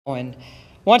And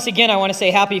once again, I want to say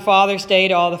Happy Father's Day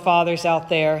to all the fathers out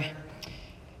there.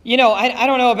 You know, I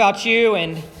don't know about you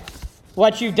and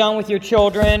what you've done with your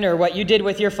children or what you did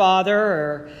with your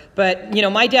father, but, you know,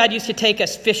 my dad used to take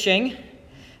us fishing.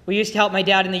 We used to help my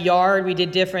dad in the yard. We did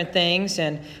different things.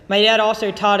 And my dad also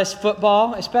taught us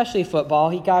football, especially football.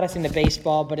 He got us into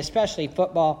baseball, but especially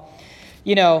football.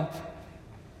 You know,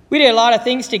 we did a lot of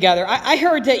things together. I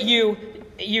heard that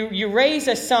you raise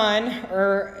a son,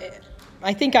 or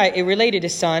I think it related to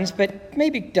sons, but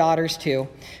maybe daughters too.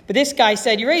 But this guy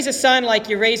said, you raise a son like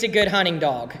you raise a good hunting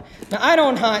dog. Now, I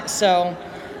don't hunt, so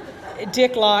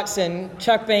Dick Lotz and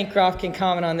Chuck Bancroft can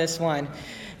comment on this one.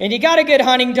 And you got a good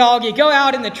hunting dog, you go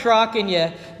out in the truck and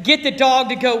you get the dog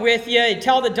to go with you. You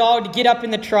tell the dog to get up in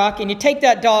the truck and you take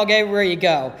that dog everywhere you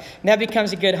go. And that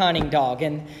becomes a good hunting dog.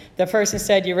 And the person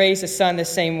said, you raise a son the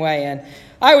same way. And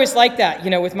I was like that, you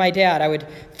know, with my dad. I would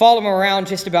follow him around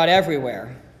just about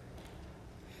everywhere.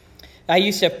 I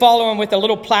used to follow him with a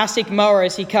little plastic mower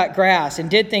as he cut grass and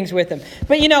did things with him.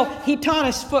 But, you know, he taught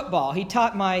us football.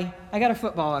 I got a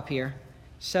football up here.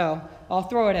 So I'll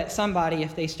throw it at somebody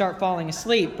if they start falling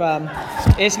asleep.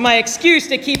 It's my excuse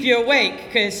to keep you awake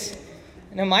because,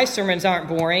 you know, my sermons aren't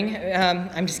boring.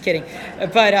 I'm just kidding.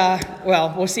 But,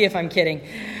 well, we'll see if I'm kidding.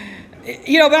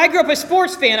 You know, but I grew up a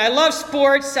sports fan. I love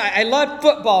sports. I love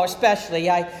football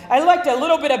especially. I liked a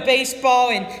little bit of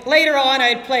baseball, and later on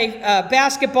I'd play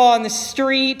basketball on the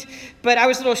street, but I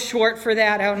was a little short for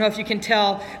that. I don't know if you can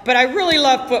tell, but I really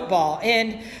love football,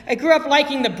 and I grew up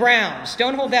liking the Browns.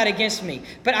 Don't hold that against me,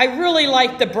 but I really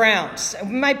liked the Browns.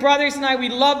 My brothers and I, we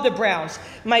loved the Browns.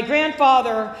 My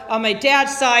grandfather on my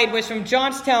dad's side was from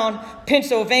Johnstown,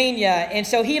 Pennsylvania, and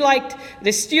so he liked the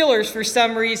Steelers for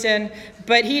some reason,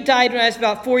 but he died when I was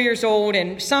about 4 years old,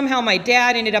 and somehow my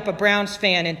dad ended up a Browns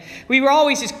fan, and we were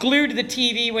always just glued to the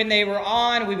TV when they were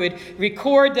on. We would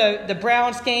record the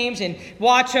Browns games and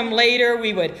watch them later.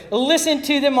 We would listen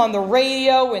to them on the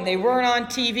radio when they weren't on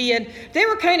TV, and they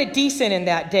were kind of decent in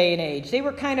that day and age. They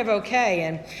were kind of okay,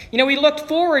 and, you know, we looked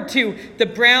forward to the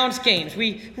Browns games.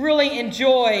 We really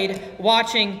enjoyed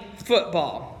watching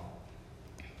football.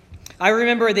 I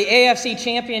remember the AFC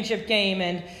Championship game,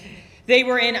 and they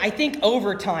were in, I think,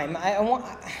 overtime.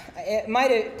 It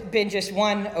might have been just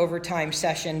one overtime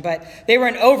session, but they were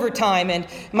in overtime. And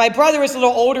my brother was a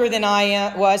little older than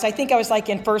I was. I think I was like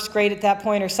in first grade at that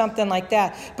point or something like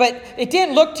that. But it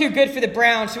didn't look too good for the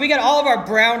Browns. So we got all of our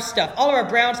Browns stuff, all of our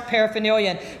Browns paraphernalia.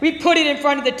 And we put it in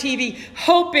front of the TV,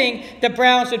 hoping the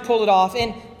Browns would pull it off.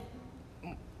 And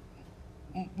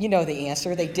you know the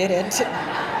answer. They didn't.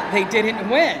 They didn't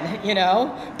win, you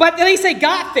know. But at least they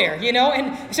got there, you know.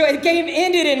 And so the game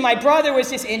ended and my brother was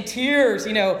just in tears,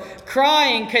 you know,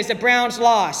 crying because the Browns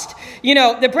lost. You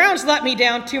know, the Browns let me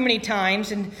down too many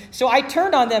times. And so I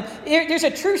turned on them. There's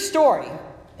a true story.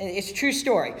 It's a true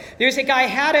story. There's a guy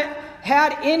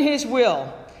had in his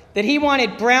will that he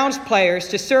wanted Browns players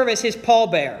to serve as his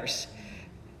pallbearers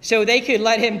so they could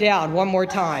let him down one more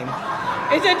time.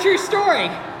 It's a true story.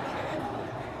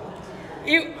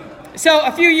 So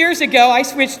a few years ago, I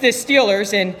switched to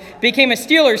Steelers and became a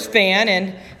Steelers fan,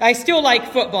 and I still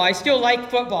like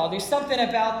football. There's something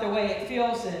about the way it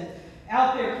feels and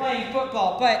out there playing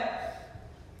football. But,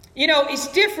 you know,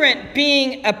 it's different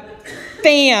being a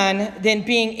fan than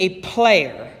being a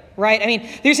player, right? I mean,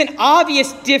 there's an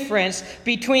obvious difference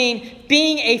between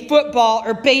being a football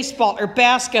or baseball or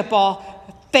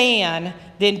basketball fan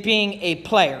than being a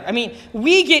player. I mean,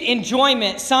 we get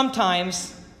enjoyment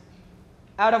sometimes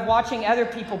out of watching other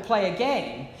people play a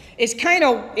game. It's kind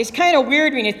of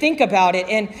weird when you think about it.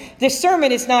 And this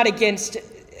sermon is not against,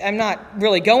 I'm not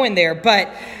really going there,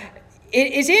 but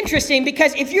it is interesting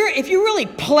because if you really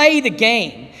play the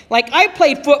game, like I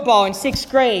played football in 6th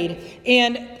grade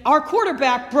and our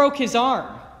quarterback broke his arm.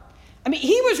 I mean,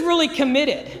 he was really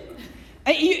committed.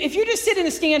 If you just sit in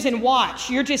the stands and watch,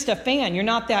 you're just a fan. You're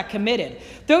not that committed.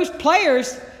 Those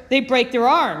players, they break their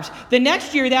arms. The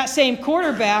next year, that same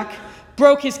quarterback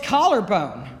broke his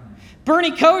collarbone.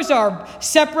 Bernie Kosar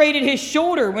separated his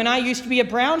shoulder when I used to be a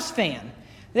Browns fan.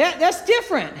 That's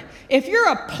different. If you're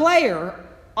a player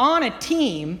on a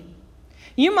team,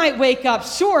 you might wake up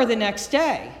sore the next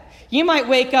day. You might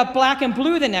wake up black and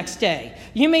blue the next day.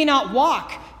 You may not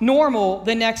walk normal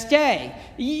the next day.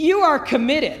 You are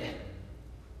committed.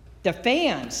 The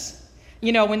fans,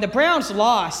 you know, when the Browns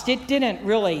lost, it didn't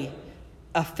really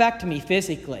affect me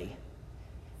physically.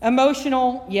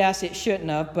 Emotional, yes, it shouldn't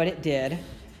have, but it did.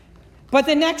 But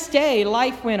the next day,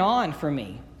 life went on for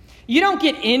me. You don't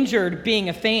get injured being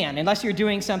a fan unless you're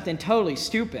doing something totally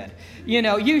stupid. You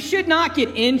know, you should not get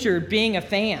injured being a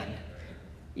fan.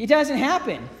 It doesn't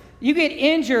happen. You get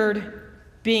injured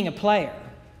being a player.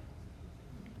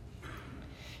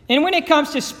 And when it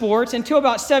comes to sports, until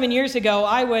about 7 years ago,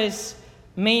 I was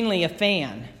mainly a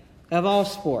fan of all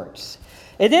sports.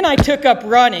 And then I took up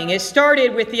running. It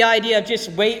started with the idea of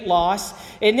just weight loss,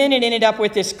 and then it ended up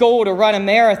with this goal to run a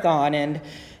marathon.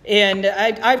 And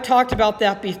I've talked about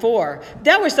that before.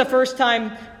 That was the first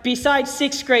time, besides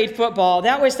sixth grade football,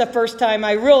 that was the first time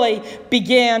I really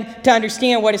began to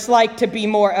understand what it's like to be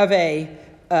more of a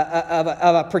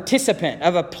participant,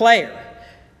 of a player.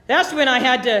 That's when I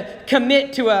had to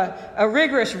commit to a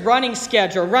rigorous running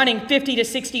schedule, running 50 to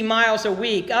 60 miles a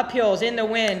week, uphills, in the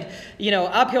wind,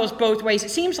 uphills both ways.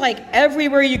 It seems like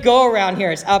everywhere you go around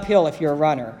here is uphill if you're a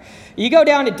runner. You go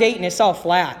down to Dayton, it's all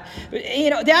flat.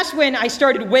 That's when I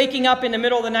started waking up in the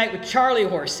middle of the night with Charlie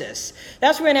horses.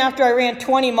 That's when, after I ran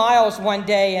 20 miles one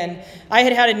day and I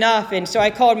had had enough, and so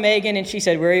I called Megan and she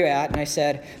said, "Where are you at?" And I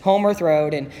said, "Homeworth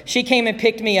Road." And she came and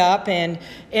picked me up, and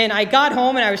I got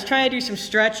home and I was trying to do some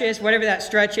stretches, whatever that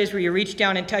stretch is where you reach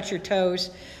down and touch your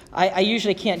toes. I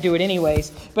usually can't do it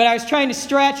anyways, but I was trying to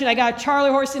stretch and I got a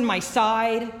Charlie horse in my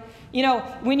side.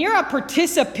 When you're a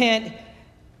participant,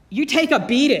 you take a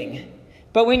beating,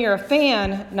 but when you're a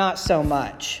fan, not so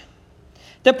much.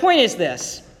 The point is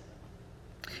this: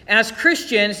 as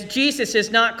Christians, Jesus does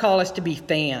not call us to be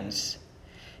fans.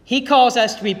 He calls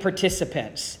us to be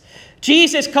participants.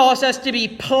 Jesus calls us to be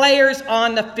players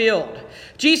on the field.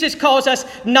 Jesus calls us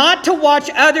not to watch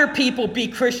other people be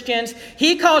Christians.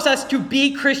 He calls us to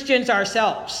be Christians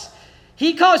ourselves.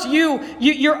 He calls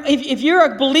if you're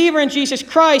a believer in Jesus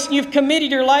Christ and you've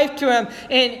committed your life to Him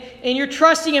and you're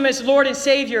trusting Him as Lord and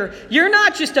Savior, you're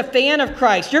not just a fan of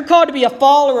Christ. You're called to be a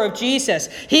follower of Jesus.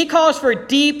 He calls for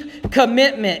deep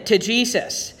commitment to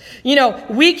Jesus.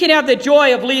 We can have the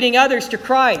joy of leading others to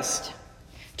Christ,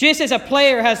 just as a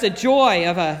player has the joy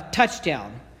of a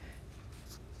touchdown.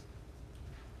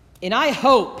 And I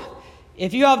hope,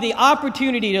 if you have the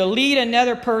opportunity to lead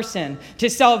another person to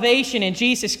salvation in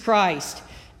Jesus Christ,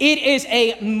 it is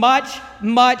a much,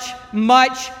 much,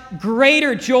 much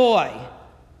greater joy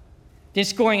than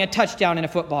scoring a touchdown in a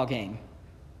football game.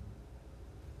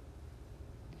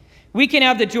 We can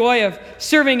have the joy of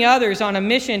serving others on a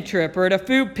mission trip or at a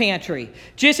food pantry.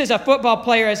 Just as a football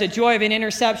player has the joy of an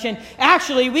interception,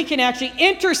 we can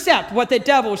intercept what the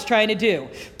devil is trying to do,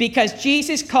 because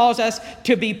Jesus calls us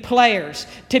to be players,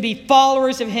 to be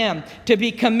followers of Him, to be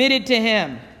committed to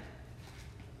Him.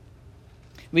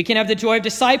 We can have the joy of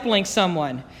discipling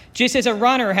someone, just as a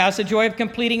runner has the joy of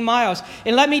completing miles.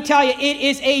 And let me tell you, it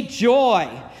is a joy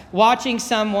watching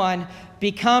someone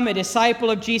become a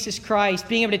disciple of Jesus Christ,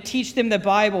 being able to teach them the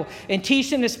Bible and teach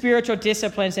them the spiritual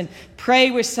disciplines and pray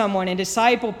with someone and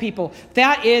disciple people.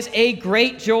 That is a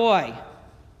great joy.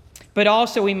 But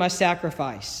also we must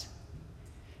sacrifice.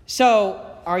 So,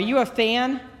 are you a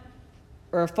fan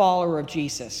or a follower of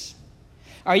Jesus?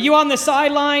 Are you on the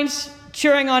sidelines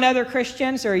cheering on other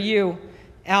Christians, or are you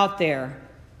out there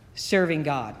serving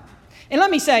God? And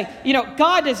let me say,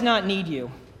 God does not need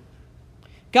you.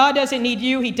 God doesn't need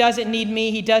you. He doesn't need me.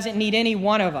 He doesn't need any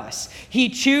one of us. He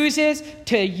chooses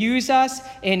to use us,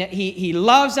 and he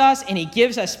loves us, and He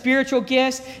gives us spiritual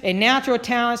gifts and natural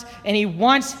talents, and He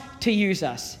wants to use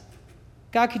us.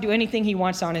 God could do anything He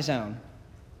wants on His own.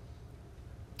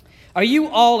 Are you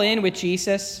all in with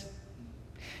Jesus?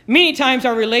 Many times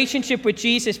our relationship with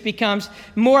Jesus becomes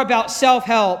more about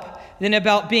self-help than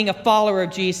about being a follower of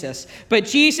Jesus. But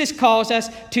Jesus calls us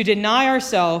to deny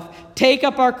ourselves, take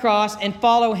up our cross, and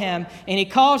follow Him. And He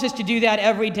calls us to do that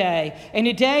every day. And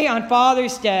today, on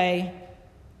Father's Day,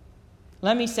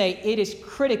 let me say, it is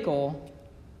critical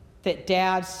that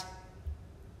dads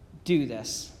do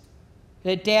this.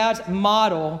 That dads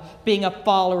model being a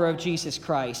follower of Jesus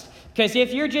Christ. Because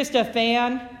if you're just a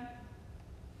fan,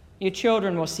 your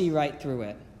children will see right through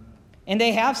it. And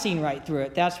they have seen right through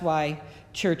it. That's why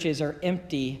churches are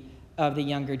empty of the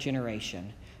younger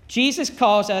generation. Jesus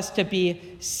calls us to be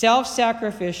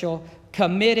self-sacrificial,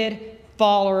 committed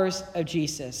followers of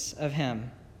Jesus, of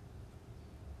Him.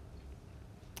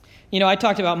 I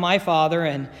talked about my father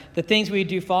and the things we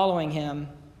do following him,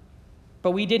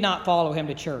 but we did not follow him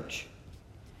to church.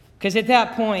 Because at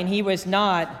that point, he was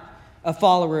not a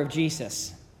follower of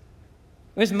Jesus.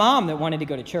 It was Mom that wanted to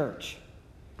go to church.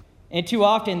 And too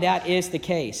often that is the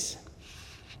case.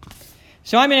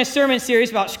 So I'm in a sermon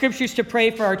series about scriptures to pray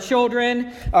for our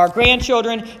children, our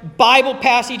grandchildren, Bible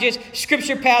passages,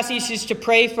 scripture passages to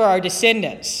pray for our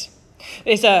descendants.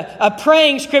 It's a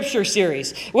praying scripture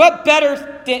series. What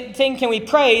better thing can we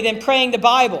pray than praying the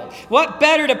Bible? What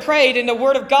better to pray than the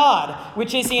Word of God,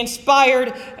 which is the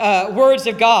inspired words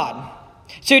of God?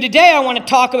 So today I want to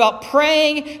talk about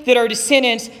praying that our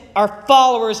descendants are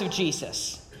followers of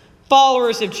Jesus.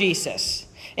 Followers of Jesus.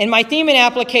 And my theme and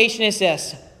application is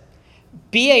this: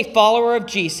 be a follower of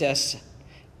Jesus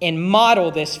and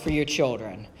model this for your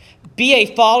children. Be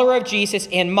a follower of Jesus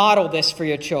and model this for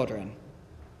your children.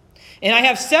 And I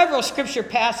have several scripture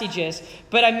passages,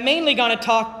 but I'm mainly going to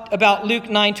talk about Luke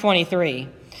 9:23.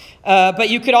 But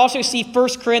you could also see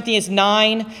 1 Corinthians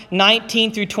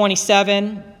 9:19 through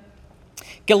 27,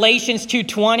 Galatians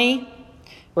 2:20,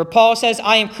 where Paul says,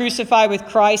 I am crucified with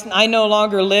Christ, and I no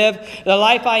longer live. The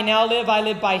life I now live, I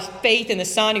live by faith in the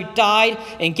Son who died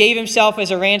and gave himself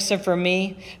as a ransom for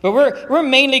me. But we're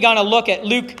mainly going to look at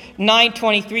Luke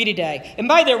 9:23 today. And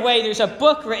by the way, there's a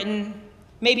book written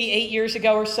maybe 8 years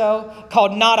ago or so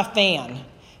called Not a Fan.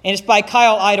 And it's by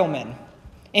Kyle Idleman.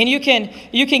 And you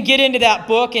can get into that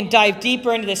book and dive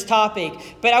deeper into this topic.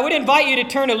 But I would invite you to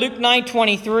turn to Luke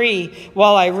 9:23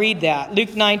 while I read that.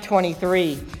 Luke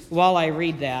 9:23 while I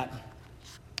read that.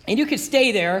 And you could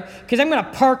stay there because I'm going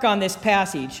to park on this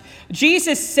passage.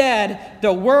 Jesus said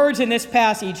the words in this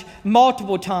passage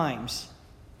multiple times.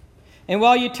 And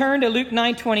while you turn to Luke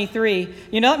 9:23,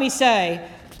 let me say,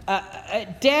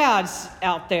 dads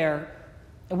out there,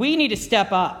 we need to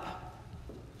step up.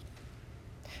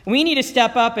 We need to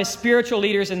step up as spiritual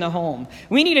leaders in the home.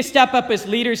 We need to step up as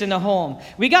leaders in the home.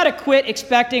 We got to quit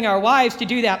expecting our wives to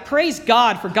do that. Praise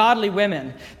God for godly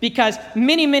women, because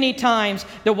many, many times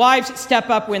the wives step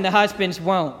up when the husbands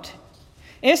won't.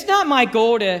 It's not my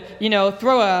goal to,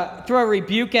 throw a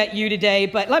rebuke at you today,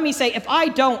 but let me say, if I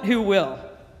don't, who will?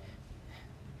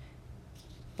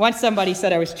 Once somebody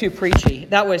said I was too preachy.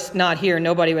 That was not here.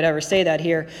 Nobody would ever say that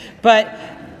here. But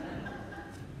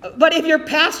if your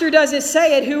pastor doesn't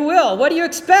say it, who will? What do you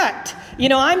expect?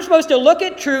 I'm supposed to look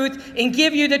at truth and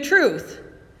give you the truth.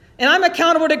 And I'm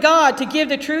accountable to God to give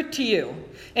the truth to you.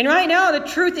 And right now, the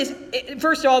truth is,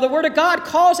 first of all, the Word of God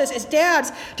calls us as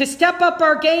dads to step up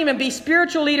our game and be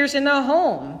spiritual leaders in the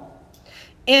home.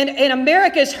 And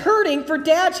America is hurting for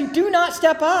dads who do not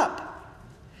step up.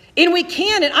 And we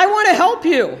can, and I want to help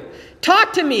you.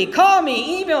 Talk to me, call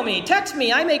me, email me, text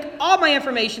me. I make all my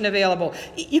information available.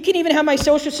 You can even have my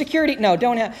social security. No,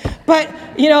 don't have. But,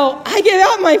 I give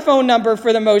out my phone number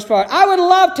for the most part. I would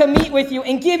love to meet with you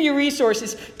and give you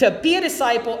resources to be a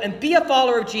disciple and be a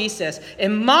follower of Jesus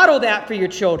and model that for your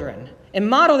children and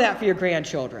model that for your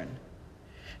grandchildren.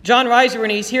 John Reiser,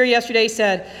 when he's here yesterday,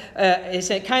 said, it's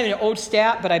kind of an old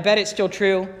stat, but I bet it's still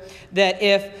true, that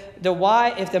if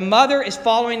the mother is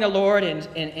following the Lord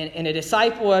and a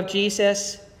disciple of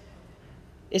Jesus,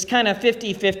 it's kind of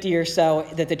 50-50 or so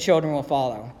that the children will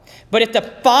follow. But if the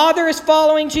father is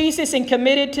following Jesus and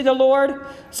committed to the Lord,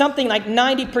 something like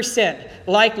 90%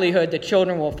 likelihood the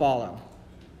children will follow.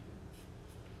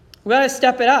 We got to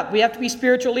step it up. We have to be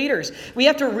spiritual leaders. We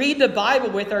have to read the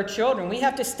Bible with our children. We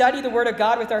have to study the Word of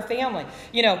God with our family.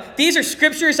 These are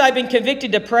scriptures I've been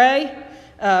convicted to pray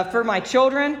for my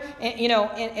children.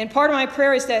 And part of my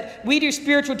prayer is that we do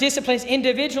spiritual disciplines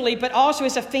individually, but also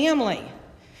as a family.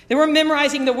 That we're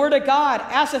memorizing the Word of God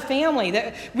as a family.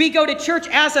 That we go to church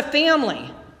as a family.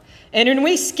 And when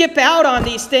we skip out on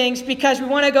these things because we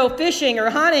want to go fishing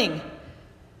or hunting,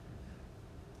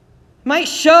 might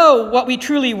show what we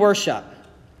truly worship.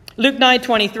 Luke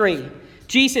 9:23,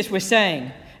 Jesus was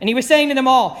saying, and he was saying to them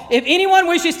all, if anyone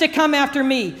wishes to come after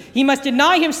me, he must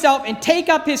deny himself and take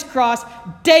up his cross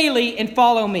daily and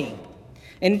follow me.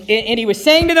 And he was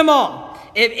saying to them all,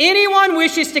 if anyone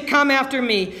wishes to come after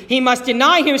me, he must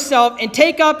deny himself and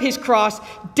take up his cross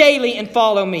daily and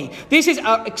follow me. This is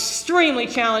an extremely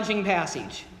challenging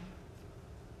passage.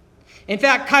 In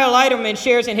fact, Kyle Idleman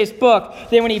shares in his book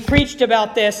that when he preached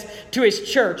about this to his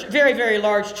church, very, very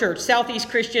large church, Southeast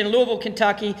Christian, Louisville,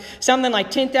 Kentucky, something like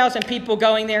 10,000 people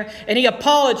going there, and he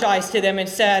apologized to them and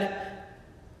said,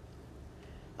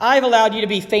 I've allowed you to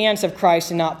be fans of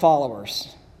Christ and not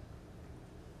followers.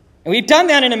 And we've done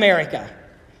that in America.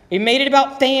 We've made it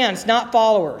about fans, not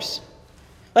followers.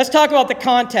 Let's talk about the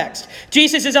context.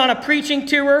 Jesus is on a preaching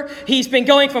tour. He's been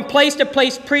going from place to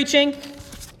place preaching.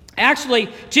 Actually,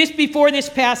 just before this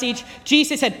passage,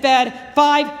 Jesus had fed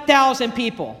 5,000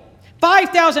 people.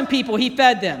 5,000 people, he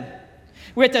fed them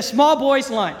with a small boy's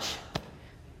lunch.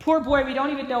 Poor boy, we don't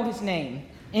even know his name.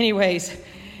 Anyways,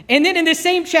 and then in the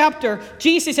same chapter,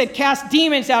 Jesus had cast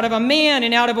demons out of a man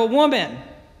and out of a woman.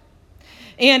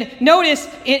 And notice,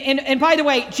 and by the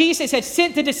way, Jesus had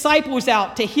sent the disciples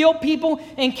out to heal people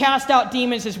and cast out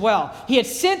demons as well. He had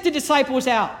sent the disciples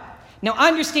out. Now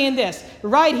understand this,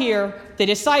 right here, the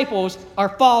disciples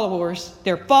are followers.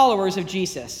 They're followers of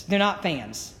Jesus. They're not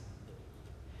fans.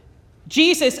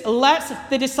 Jesus lets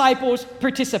the disciples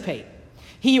participate.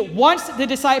 He wants the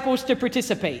disciples to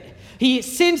participate. He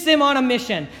sends them on a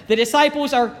mission. The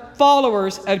disciples are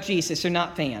followers of Jesus. They're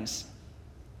not fans.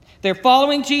 They're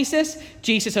following Jesus.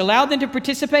 Jesus allowed them to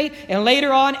participate. And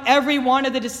later on, every one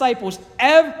of the disciples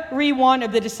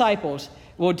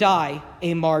will die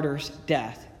a martyr's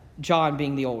death, John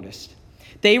being the oldest.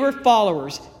 They were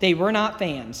followers. They were not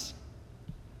fans.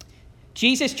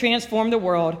 Jesus transformed the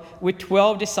world with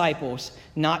 12 disciples,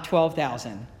 not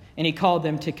 12,000, and he called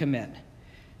them to commit.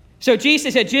 So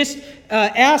Jesus had just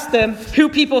asked them who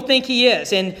people think he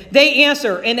is, and they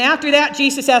answer. And after that,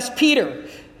 Jesus asked Peter.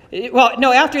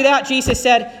 After that, Jesus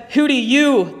said, "Who do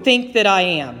you think that I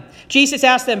am?" Jesus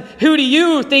asked them, "Who do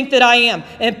you think that I am?"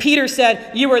 And Peter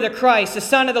said, "You are the Christ, the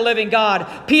Son of the living God."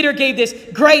 Peter gave this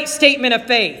great statement of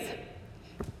faith.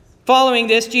 Following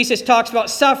this, Jesus talks about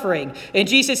suffering. And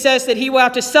Jesus says that he will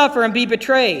have to suffer and be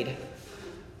betrayed.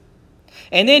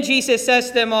 And then Jesus says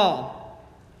to them all.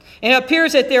 And it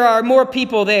appears that there are more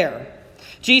people there.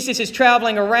 Jesus is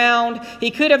traveling around.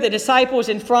 He could have the disciples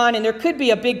in front, and there could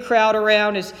be a big crowd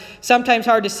around. It's sometimes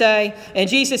hard to say. And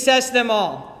Jesus says to them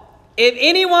all, "If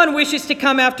anyone wishes to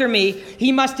come after me,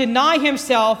 he must deny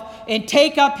himself and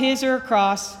take up his or her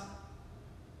cross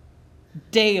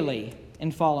daily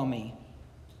and follow me."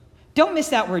 Don't miss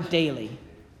that word daily.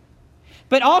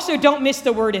 But also don't miss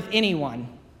the word if anyone.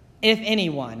 If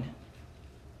anyone.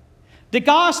 The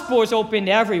gospel is open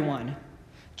to everyone.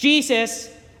 Jesus,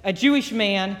 a Jewish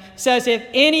man, says if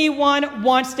anyone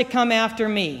wants to come after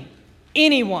me,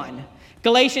 anyone.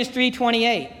 Galatians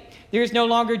 3:28. There is no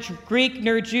longer Greek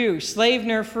nor Jew, slave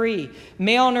nor free,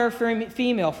 male nor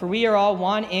female, for we are all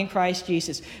one in Christ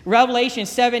Jesus. Revelation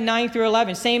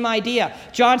 7:9-11, same idea.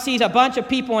 John sees a bunch of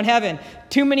people in heaven,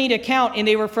 too many to count, and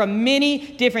they were from many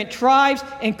different tribes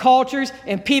and cultures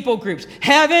and people groups.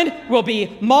 Heaven will be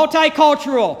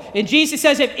multicultural. And Jesus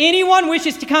says, if anyone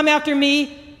wishes to come after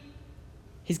me,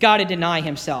 he's got to deny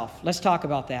himself. Let's talk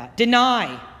about that.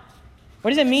 Deny.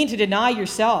 What does it mean to deny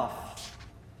yourself?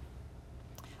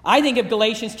 I think of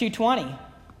Galatians 2:20.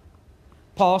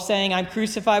 Paul saying, I'm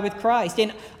crucified with Christ,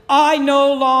 and I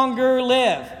no longer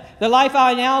live. The life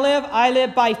I now live, I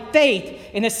live by faith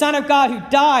in the Son of God who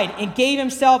died and gave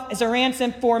himself as a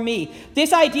ransom for me.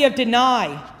 This idea of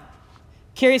deny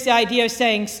carries the idea of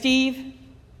saying, Steve,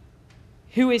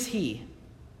 who is he?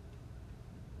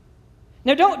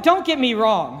 Now, don't get me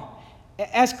wrong.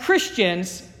 As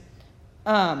Christians,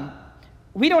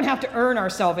 we don't have to earn our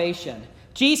salvation.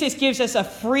 Jesus gives us a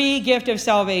free gift of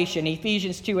salvation,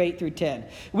 Ephesians 2:8-10.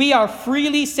 We are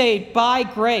freely saved by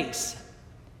grace.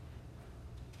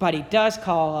 But he does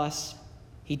call us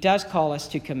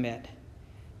to commit.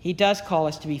 He does call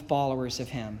us to be followers of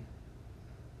him.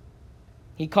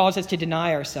 He calls us to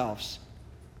deny ourselves.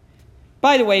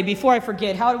 By the way, before I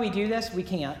forget, how do we do this? We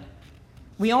can't.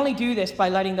 We only do this by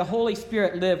letting the Holy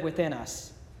Spirit live within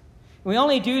us. We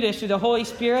only do this through the Holy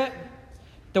Spirit,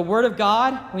 the Word of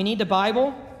God. We need the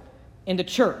Bible. And the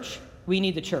church. We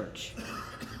need the church.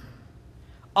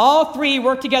 All three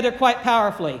work together quite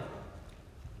powerfully.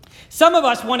 Some of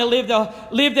us want to live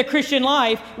the Christian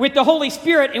life with the Holy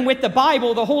Spirit and with the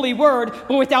Bible, the Holy Word,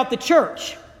 but without the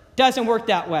church. Doesn't work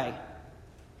that way.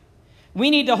 We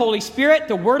need the Holy Spirit,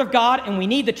 the Word of God, and we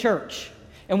need the church.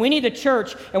 And we need the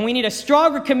church, and we need a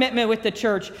stronger commitment with the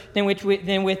church than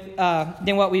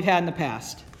what we've had in the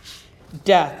past.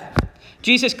 Death.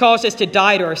 Jesus calls us to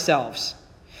die to ourselves.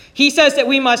 He says that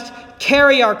we must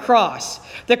carry our cross.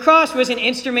 The cross was an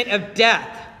instrument of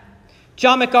death.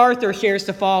 John MacArthur shares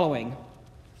the following.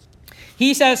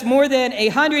 He says, more than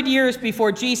 100 years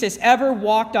before Jesus ever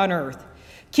walked on earth,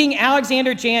 King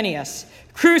Alexander Jannaeus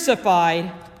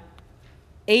crucified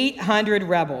 800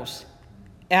 rebels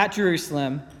at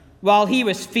Jerusalem while he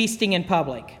was feasting in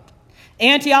public.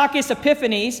 Antiochus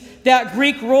Epiphanes, that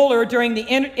Greek ruler during the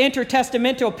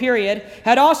intertestamental period,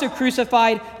 had also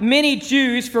crucified many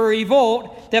Jews for a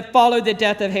revolt that followed the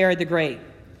death of Herod the Great.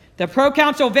 The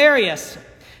proconsul Varius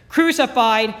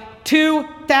crucified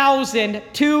 2,000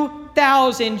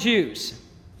 Jews.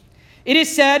 It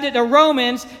is said that the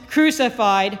Romans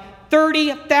crucified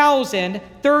 30,000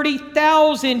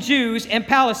 Jews in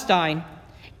Palestine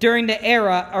during the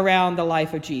era around the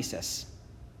life of Jesus.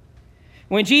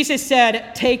 When Jesus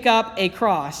said, take up a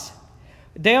cross,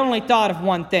 they only thought of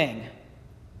one thing: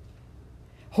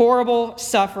 horrible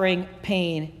suffering,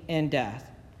 pain, and death.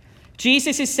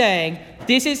 Jesus is saying,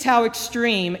 this is how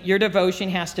extreme your devotion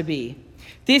has to be.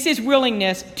 This is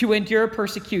willingness to endure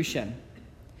persecution.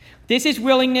 This is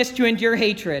willingness to endure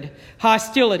hatred,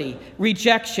 hostility,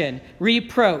 rejection,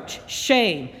 reproach,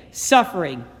 shame,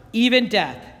 suffering, even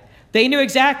death. They knew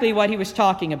exactly what he was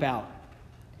talking about.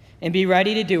 And be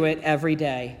ready to do it every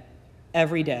day.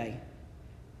 Every day.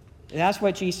 That's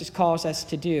what Jesus calls us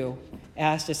to do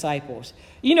as disciples.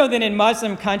 You know that in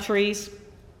Muslim countries,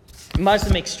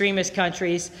 Muslim extremist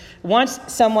countries, once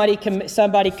somebody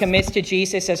commits to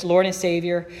Jesus as Lord and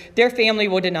Savior, their family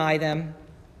will deny them.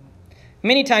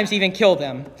 Many times even kill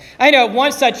them. I know of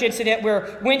one such incident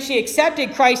where when she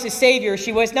accepted Christ as Savior,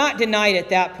 she was not denied at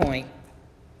that point.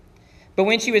 But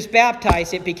when she was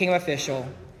baptized, it became official.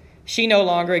 She no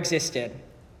longer existed.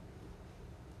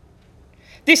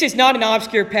 This is not an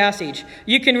obscure passage.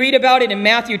 You can read about it in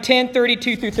Matthew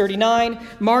 10:32 through 39,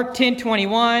 Mark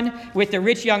 10:21 with the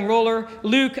rich young ruler,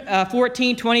 Luke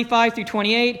 14:25 through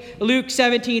 28, Luke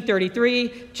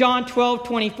 17:33, John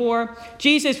 12:24.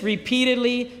 Jesus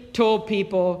repeatedly told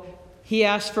people he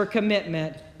asked for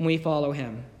commitment when we follow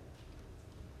him.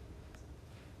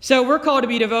 So we're called to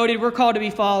be devoted. We're called to be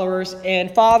followers.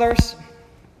 And fathers,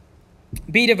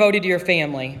 be devoted to your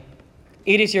family.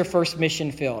 It is your first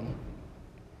mission field.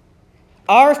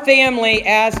 Our family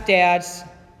as dads,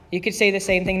 you could say the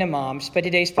same thing to moms, but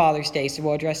today's Father's Day, so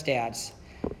we'll address dads,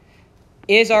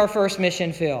 is our first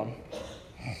mission field.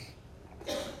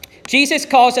 Jesus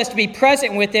calls us to be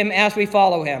present with him as we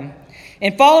follow him.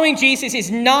 And following Jesus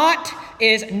is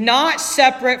not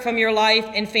separate from your life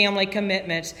and family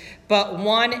commitments, but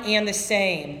one and the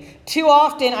same. Too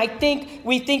often,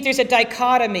 we think there's a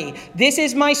dichotomy. This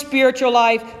is my spiritual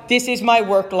life. This is my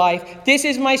work life. This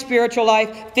is my spiritual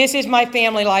life. This is my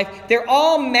family life. They're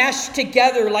all meshed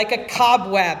together like a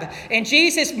cobweb. And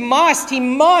Jesus must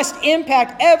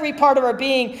impact every part of our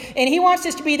being. And he wants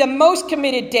us to be the most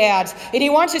committed dads. And he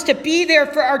wants us to be there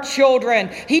for our children.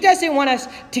 He doesn't want us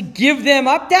to give them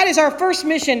up. That is our first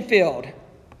mission field.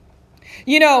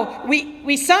 You know,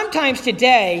 we sometimes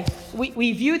today,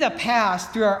 we view the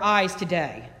past through our eyes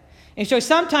today. And so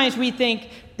sometimes we think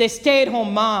the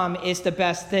stay-at-home mom is the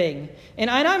best thing. And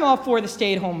I'm all for the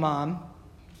stay-at-home mom.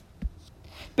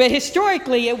 But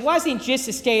historically, it wasn't just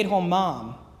a stay-at-home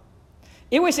mom.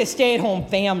 It was a stay-at-home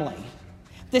family.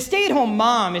 The stay-at-home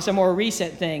mom is a more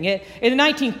recent thing. In the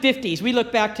 1950s, we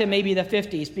look back to maybe the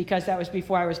 50s because that was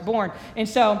before I was born. And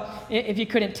so, if you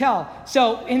couldn't tell.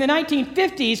 So, in the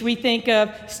 1950s, we think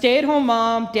of stay-at-home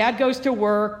mom, dad goes to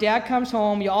work, dad comes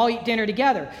home, you all eat dinner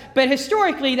together. But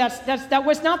historically, that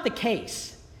was not the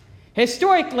case.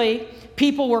 Historically,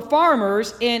 people were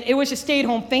farmers, and it was a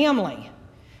stay-at-home family.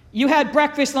 You had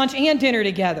breakfast, lunch, and dinner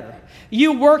together.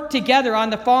 You worked together on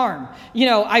the farm. You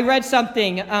know, I read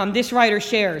something this writer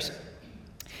shares.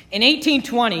 In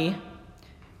 1820,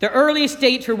 the earliest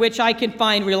date for which I can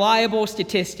find reliable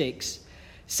statistics,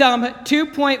 some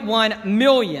 2.1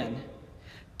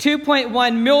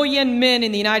 million men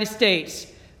in the United States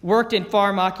worked in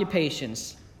farm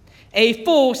occupations, a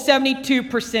full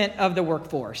 72% of the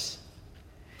workforce.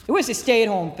 It was a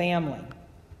stay-at-home family.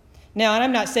 Now, and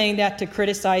I'm not saying that to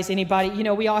criticize anybody. You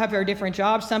know, we all have our different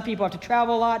jobs. Some people have to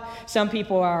travel a lot. Some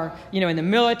people are, in the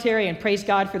military, and praise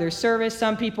God for their service.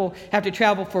 Some people have to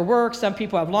travel for work. Some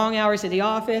people have long hours at the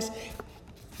office.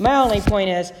 My only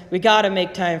point is we got to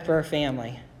make time for our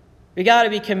family. We got to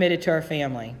be committed to our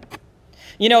family.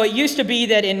 You know, it used to be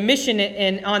that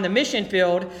on the mission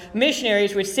field,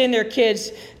 missionaries would send their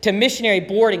kids to missionary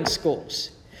boarding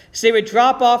schools. So they would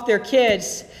drop off their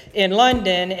kids in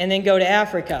London and then go to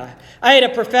Africa. I had a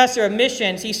professor of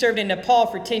missions. He served in Nepal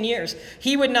for 10 years.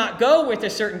 He would not go with a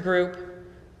certain group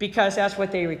because that's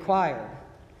what they required.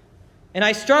 And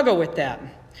I struggle with that.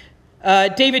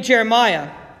 David Jeremiah.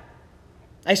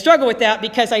 I struggle with that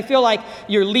because I feel like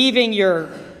you're leaving your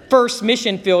first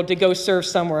mission field to go serve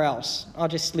somewhere else. I'll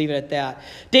just leave it at that.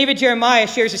 David Jeremiah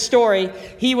shares a story.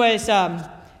 He was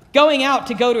going out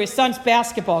to go to his son's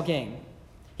basketball game.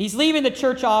 He's leaving the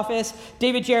church office.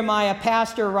 David Jeremiah,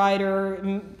 pastor,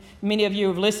 writer. Many of you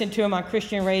have listened to him on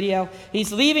Christian radio.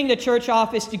 He's leaving the church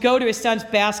office to go to his son's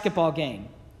basketball game.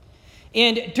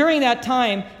 And during that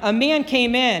time, a man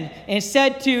came in and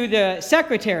said to the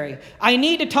secretary, "I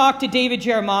need to talk to David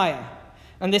Jeremiah."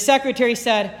 And the secretary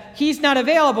said, "He's not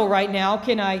available right now.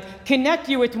 Can I connect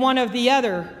you with one of the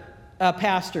other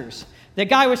pastors?" The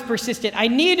guy was persistent. "I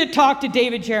need to talk to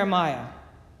David Jeremiah."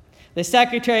 The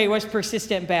secretary was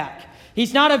persistent back.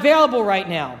 "He's not available right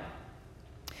now."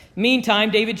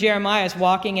 Meantime, David Jeremiah is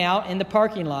walking out in the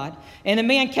parking lot, and the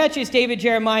man catches David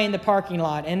Jeremiah in the parking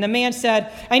lot. And the man said,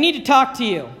 "I need to talk to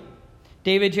you."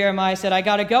 David Jeremiah said, "I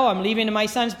got to go. I'm leaving to my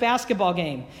son's basketball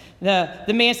game." The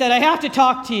man said, "I have to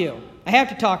talk to you. I have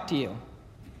to talk to you."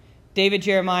 David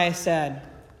Jeremiah said,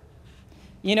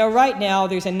 "Right now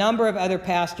there's a number of other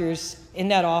pastors in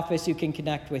that office who can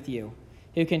connect with you,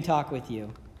 who can talk with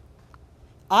you.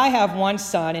 I have one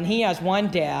son, and he has one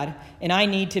dad, and I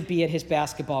need to be at his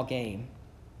basketball game."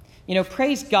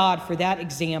 Praise God for that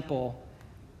example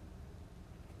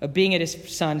of being at his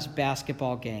son's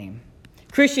basketball game.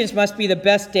 Christians must be the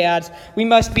best dads. We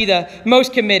must be the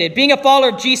most committed. Being a follower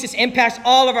of Jesus impacts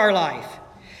all of our life.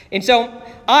 And so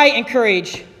I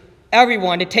encourage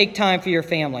everyone to take time for your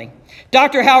family.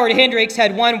 Dr. Howard Hendricks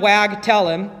had one wag tell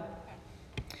him,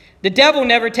 "The devil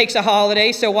never takes a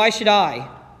holiday, so why should I?"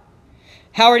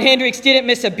 Howard Hendricks didn't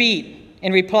miss a beat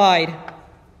and replied,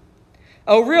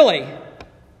 "Oh, really?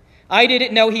 I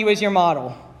didn't know he was your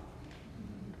model."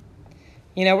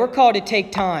 We're called to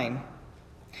take time.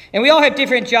 And we all have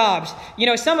different jobs.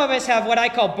 Some of us have what I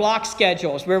call block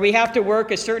schedules, where we have to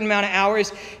work a certain amount of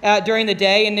hours during the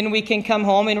day, and then we can come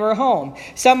home and we're home.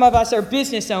 Some of us are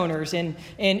business owners, and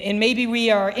maybe we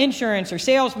are insurance or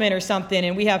salesmen or something,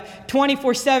 and we have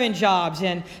 24/7 jobs,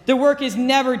 and the work is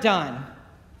never done.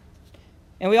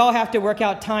 And we all have to work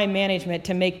out time management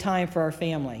to make time for our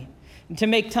family, and to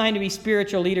make time to be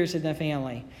spiritual leaders in the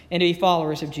family, and to be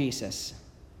followers of Jesus.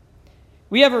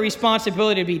 We have a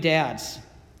responsibility to be dads.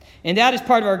 And that is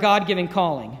part of our God-given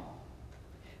calling.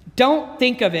 Don't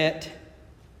think of it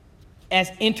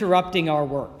as interrupting our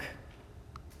work.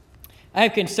 I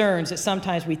have concerns that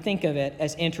sometimes we think of it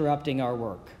as interrupting our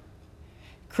work.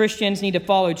 Christians need to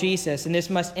follow Jesus, and this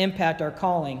must impact our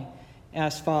calling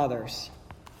as fathers.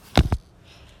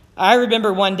 I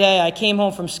remember one day I came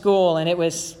home from school, and it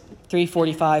was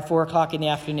 3:45, 4 o'clock in the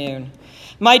afternoon.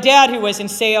 My dad, who was in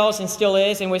sales and still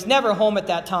is, and was never home at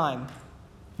that time,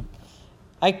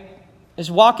 I was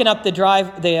walking up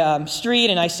the street,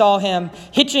 and I saw him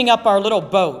hitching up our little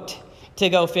boat to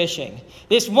go fishing.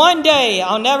 This one day,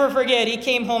 I'll never forget, he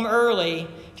came home early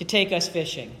to take us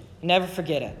fishing. Never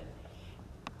forget it.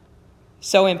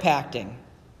 So impacting.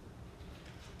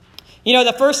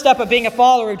 The first step of being a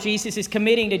follower of Jesus is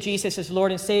committing to Jesus as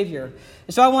Lord and Savior.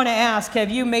 And so I want to ask,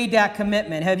 have you made that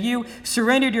commitment? Have you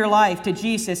surrendered your life to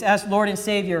Jesus as Lord and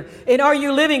Savior? And are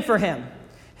you living for Him?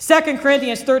 2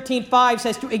 Corinthians 13:5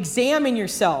 says to examine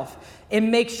yourself and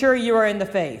make sure you are in the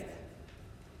faith.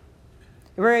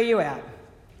 Where are you at?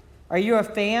 Are you a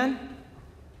fan?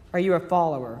 Are you a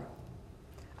follower?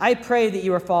 I pray that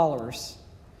you are followers.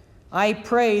 I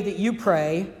pray that you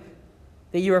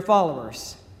are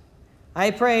followers.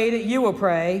 I pray that you will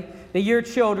pray that your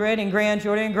children and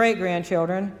grandchildren and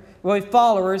great-grandchildren will be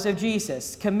followers of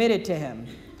Jesus, committed to Him.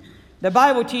 The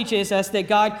Bible teaches us that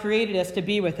God created us to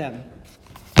be with Him,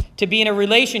 to be in a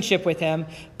relationship with Him,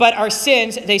 but our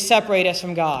sins, they separate us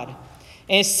from God.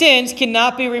 And sins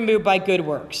cannot be removed by good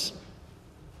works.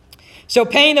 So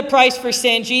paying the price for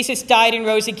sin, Jesus died and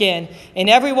rose again, and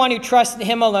everyone who trusts in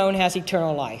Him alone has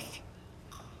eternal life.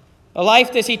 A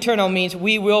life that's eternal means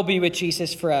we will be with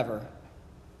Jesus forever.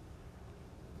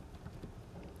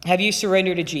 Have you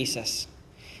surrendered to Jesus?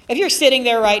 If you're sitting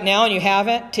there right now and you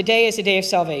haven't, today is the day of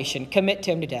salvation. Commit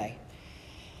to Him today.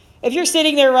 If you're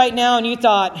sitting there right now and you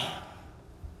thought,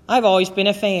 I've always been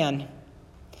a fan.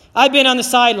 I've been on the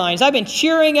sidelines. I've been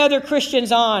cheering other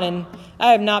Christians on, and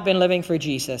I have not been living for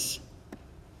Jesus.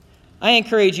 I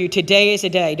encourage you, today is a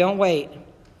day. Don't wait.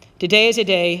 Today is a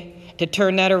day to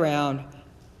turn that around,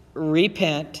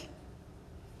 repent,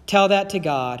 tell that to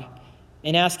God,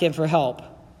 and ask Him for help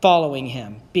following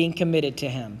Him, being committed to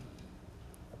Him.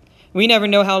 We never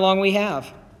know how long we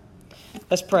have.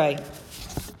 Let's pray.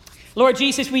 Lord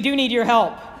Jesus, we do need your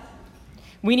help.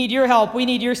 We need your help. We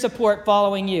need your support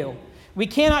following you. We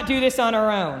cannot do this on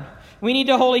our own. We need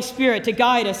the Holy Spirit to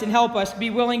guide us and help us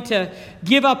be willing to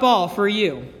give up all for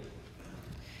you.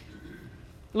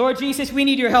 Lord Jesus, we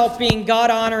need your help being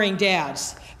God-honoring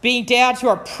dads, being dads who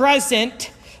are present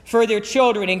for their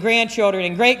children and grandchildren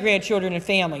and great-grandchildren and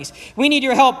families. We need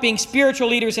your help being spiritual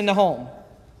leaders in the home.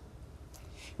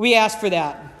 We ask for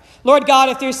that. Lord God,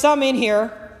 if there's some in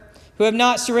here who have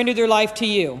not surrendered their life to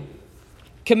you,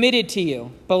 committed to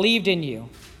you, believed in you,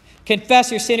 confess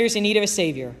they're sinners in need of a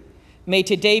Savior, may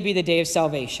today be the day of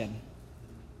salvation.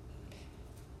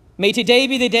 May today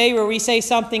be the day where we say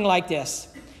something like this: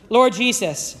 Lord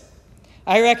Jesus,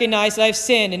 I recognize that I've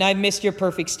sinned and I've missed your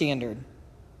perfect standard.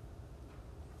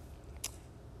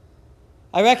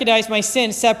 I recognize my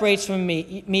sin separates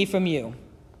me from you.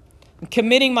 I'm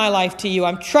committing my life to you.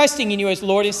 I'm trusting in you as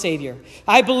Lord and Savior.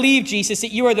 I believe, Jesus,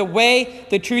 that you are the way,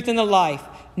 the truth, and the life.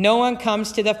 No one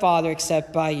comes to the Father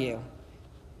except by you.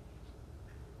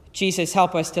 Jesus,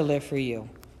 help us to live for you.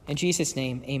 In Jesus'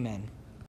 name, amen.